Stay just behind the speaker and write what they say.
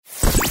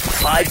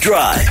5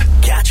 Drive.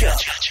 Catch up.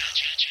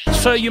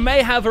 So you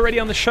may have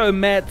already on the show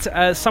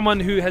met someone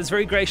who has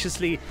very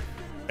graciously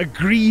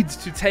agreed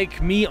to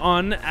take me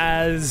on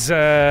as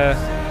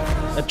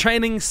a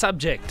training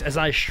subject as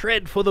I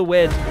shred for the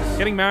wed.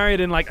 Getting married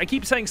in, I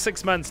keep saying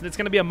 6 months, and it's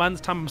going to be a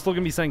month's time. I'm still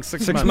going to be saying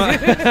six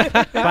months.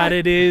 But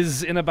it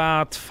is in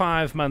about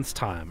 5 months'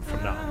 time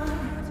from now.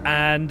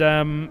 And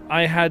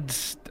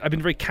I've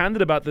been very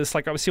candid about this.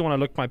 Obviously I want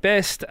to look my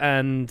best,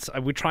 and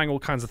we're trying all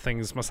kinds of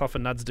things. Myself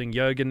and Nud's doing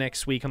yoga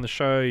next week on the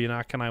show.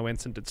 Aka and I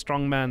went and did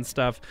strongman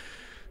stuff.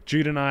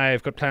 Jude and I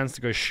have got plans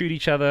to go shoot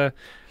each other.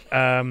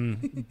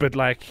 But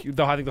I think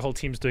the whole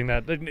team's doing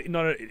that.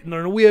 Not in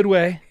a weird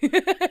way.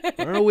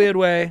 Not in a weird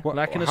way.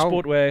 In a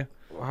sport way.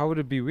 How would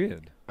it be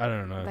weird? I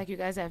don't know. You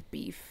guys have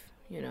beef,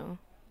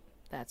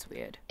 That's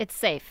weird. It's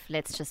safe.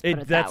 Let's just put it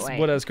that that's way.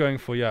 what I was going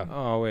for, yeah.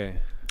 Oh, wait.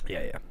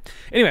 Yeah.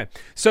 Anyway,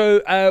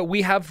 so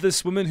we have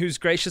this woman who's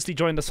graciously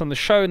joined us on the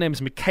show. Her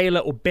name's Michaela,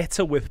 or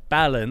Better with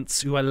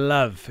Balance, who I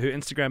love. Her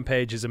Instagram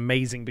page is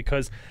amazing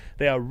because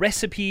there are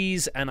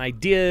recipes and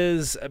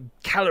ideas,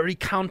 calorie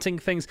counting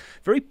things,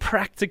 very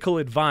practical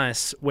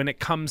advice when it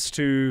comes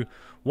to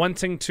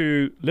wanting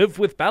to live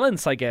with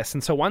balance, I guess.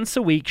 And so once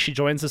a week, she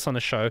joins us on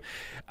the show.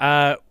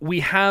 We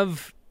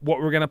have what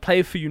we're going to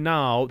play for you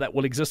now that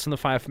will exist on the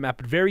Fire FM app.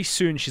 But very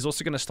soon, she's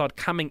also going to start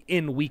coming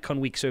in week on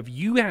week. So if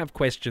you have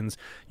questions,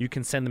 you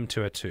can send them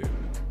to her too.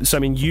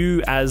 So,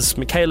 you as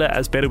Michaela,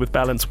 as Better with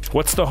Balance,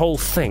 what's the whole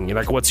thing?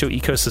 What's your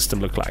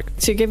ecosystem look like?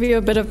 To give you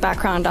a bit of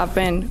background, I've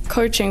been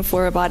coaching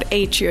for about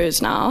 8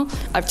 years now.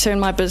 I've turned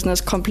my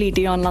business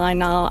completely online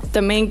now.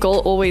 The main goal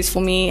always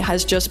for me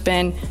has just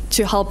been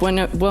to help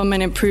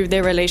women improve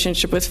their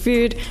relationship with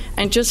food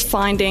and just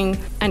finding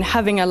and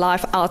having a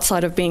life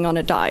outside of being on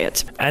a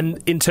diet.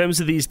 And in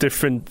terms of these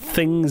different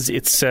things,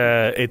 it's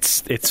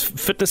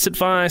fitness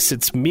advice,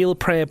 it's meal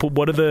prep.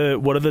 What are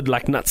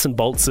the nuts and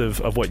bolts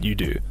of what you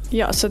do?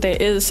 Yeah, so there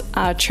is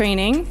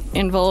training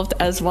involved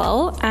as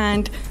well,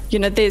 and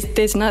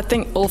there's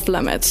nothing off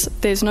limits.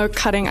 There's no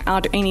cutting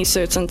out any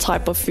certain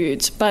type of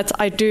foods, but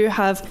I do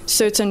have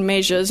certain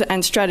measures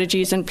and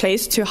strategies in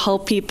place to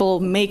help people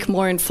make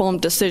more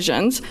informed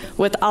decisions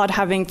without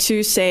having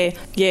to say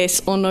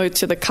yes or no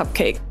to the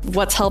cupcake.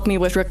 What's helped me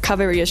with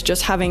recovery is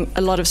just having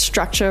a lot of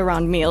structure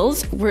around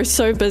meals. We're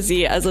so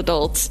busy as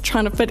adults.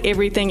 Trying to fit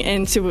everything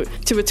into a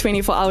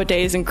 24-hour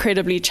day is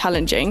incredibly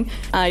challenging,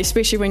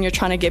 especially when you're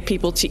trying to get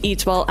people to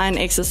eat well and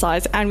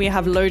exercise, and we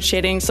have load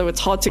shedding, so it's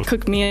hard to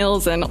cook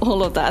meals and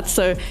all of that.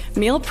 So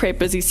meal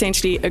prep is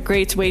essentially a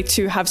great way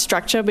to have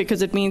structure,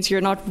 because it means you're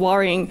not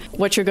worrying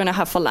what you're going to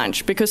have for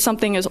lunch, because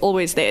something is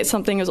always there.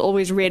 Something is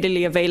always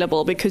readily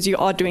available because you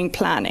are doing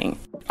planning.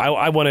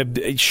 I want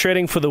to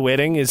shredding for the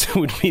wedding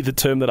would be the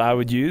term that I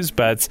would use,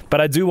 but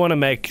I do want to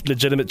make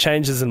legitimate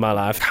changes in my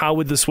life. How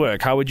would this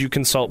work? How would you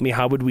consult me?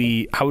 How would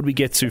we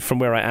get to from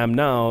where I am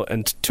now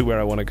and to where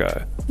I want to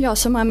go? Yeah,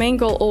 so my main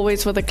goal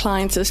always with the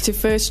clients is to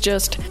first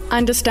just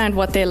understand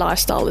what their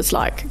lifestyle is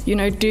like.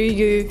 Do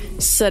you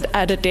sit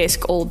at a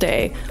desk all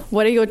day?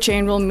 What do your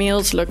general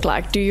meals look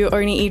like? Do you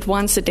only eat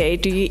once a day?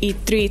 Do you eat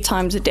 3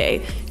 times a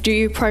day? Do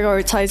you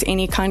prioritize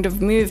any kind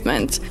of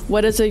movement?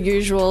 What does a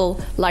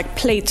usual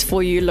plate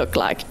for you look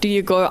like? Do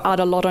you go out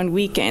a lot on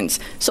weekends?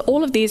 So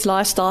all of these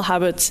lifestyle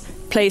habits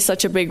play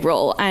such a big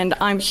role, and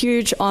I'm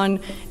huge on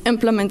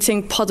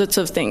implementing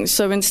positive things.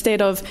 So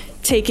instead of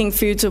taking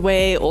foods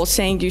away or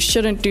saying you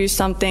shouldn't do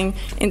something,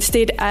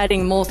 instead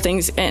adding more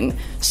things in.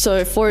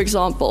 So for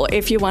example,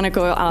 if you want to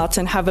go out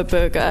and have a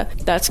burger,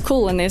 that's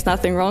cool, and there's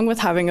nothing wrong with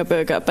having a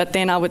burger, but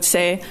then I would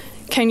say,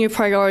 can you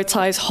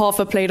prioritize half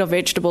a plate of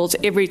vegetables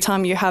every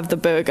time you have the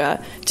burger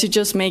to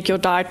just make your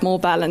diet more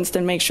balanced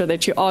and make sure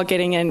that you are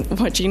getting in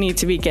what you need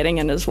to be getting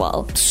in as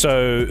well?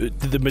 So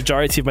the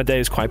majority of my day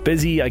is quite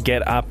busy. I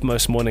get up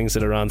most mornings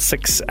at around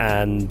 6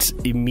 and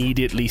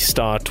immediately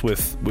start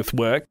with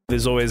work.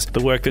 There's always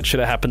the work that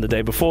should have happened the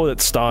day before that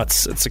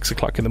starts at 6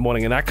 o'clock in the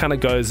morning, and that kind of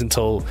goes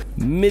until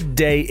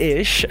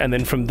midday-ish, and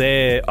then from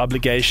there,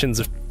 obligations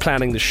of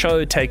planning the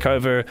show take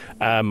over.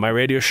 My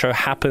radio show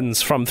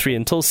happens from 3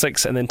 until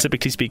 6, and then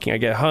typically speaking I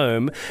get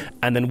home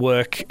and then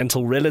work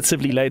until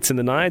relatively late in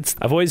the night.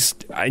 I've always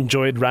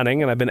enjoyed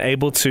running, and I've been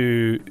able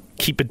to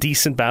keep a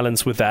decent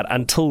balance with that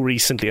until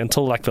recently,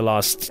 until the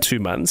last 2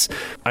 months.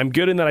 I'm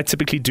good in that I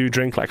typically do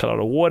drink a lot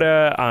of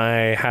water.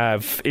 I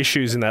have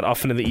issues in that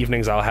often in the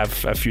evenings I'll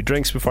have a few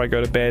drinks before I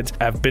go to bed.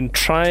 I've been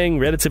trying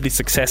relatively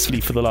successfully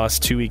for the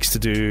last 2 weeks to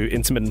do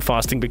intermittent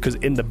fasting, because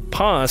in the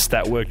past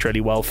that worked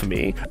really well for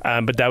me,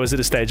 but that was at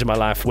a stage in my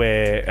life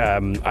where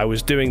I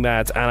was doing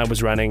that, and I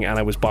was running, and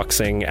I was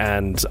boxing,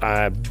 and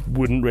I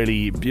wouldn't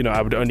really,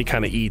 I would only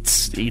kind of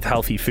eat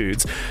healthy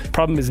foods.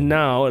 Problem is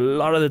now, a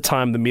lot of the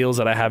time the meals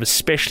that I have,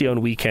 especially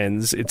on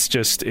weekends, we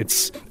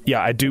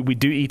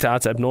do eat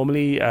out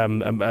abnormally,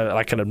 an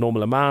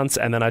abnormal amount,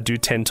 and then I do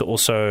tend to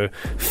also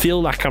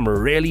feel like I'm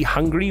really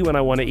hungry when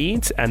I want to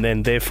eat, and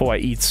then therefore I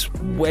eat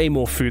way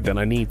more food than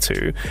I need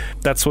to.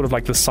 That's sort of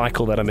the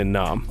cycle that I'm in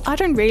now. I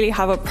don't really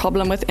have a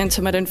problem with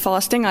intermittent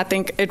fasting. I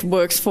think it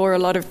works for a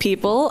lot of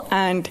people,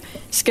 and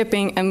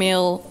skipping a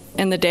meal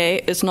in the day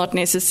is not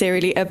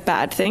necessarily a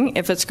bad thing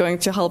if it's going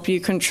to help you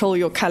control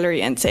your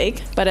calorie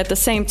intake. But at the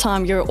same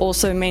time, you're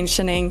also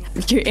mentioning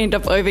you end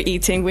up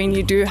overeating when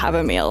you do have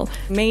a meal.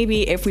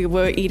 Maybe if we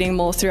were eating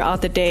more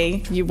throughout the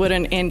day, you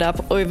wouldn't end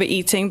up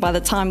overeating by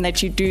the time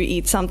that you do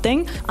eat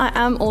something. I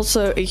am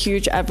also a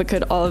huge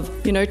advocate of,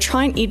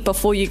 try and eat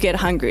before you get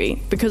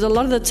hungry, because a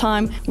lot of the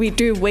time we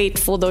do wait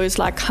for those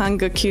like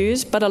hunger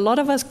cues, but a lot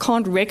of us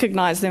can't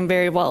recognize them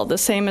very well. The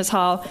same as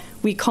how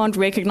we can't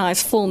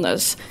recognize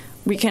fullness.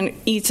 We can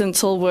eat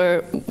until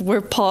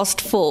we're past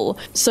full.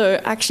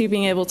 So actually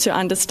being able to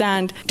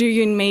understand, do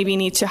you maybe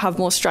need to have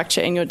more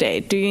structure in your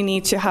day? Do you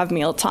need to have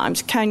meal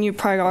times? Can you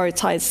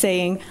prioritize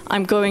saying,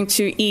 I'm going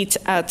to eat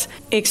at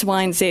X,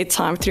 Y, and Z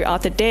time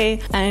throughout the day?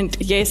 And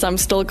yes, I'm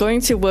still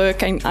going to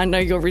work. And I know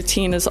your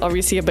routine is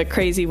obviously a bit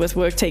crazy with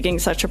work taking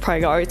such a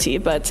priority,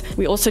 but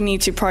we also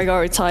need to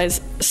prioritize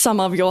some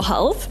of your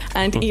health.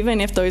 And even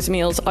if those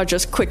meals are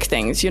just quick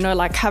things,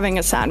 like having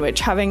a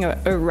sandwich, having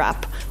a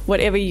wrap,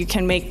 whatever you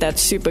can make that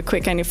super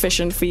quick and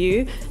efficient for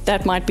you,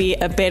 that might be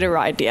a better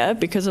idea,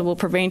 because it will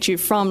prevent you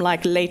from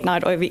like late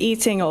night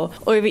overeating or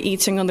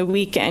overeating on the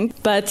weekend.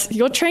 But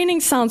your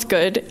training sounds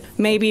good.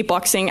 Maybe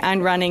boxing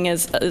and running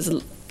is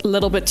a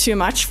little bit too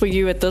much for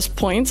you at this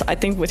point. I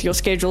think with your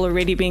schedule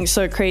already being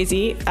so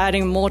crazy,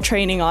 adding more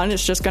training on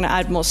is just going to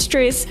add more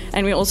stress.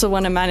 And we also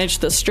want to manage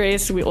the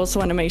stress. We also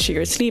want to make sure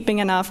you're sleeping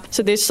enough.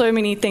 So there's so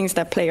many things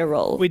that play a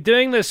role. We're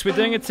doing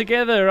it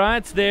together,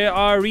 right? There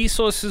are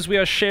resources we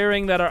are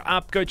sharing that are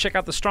up. Go check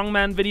out the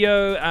Strongman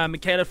video,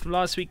 Michaela from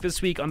last week,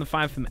 this week on the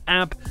 5FM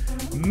app.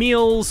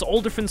 Meals,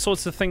 all different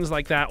sorts of things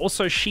like that.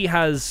 Also, she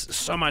has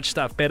so much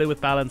stuff, Better with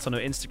Balance, on her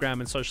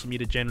Instagram and social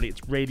media generally. It's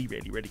really,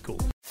 really, really cool.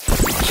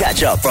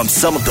 Catch up from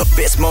some of the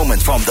best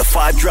moments from the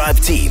 5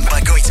 Drive team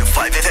by going to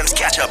 5FM's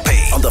catch-up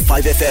page on the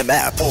 5FM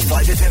app or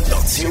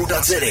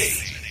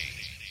 5FM.co.za.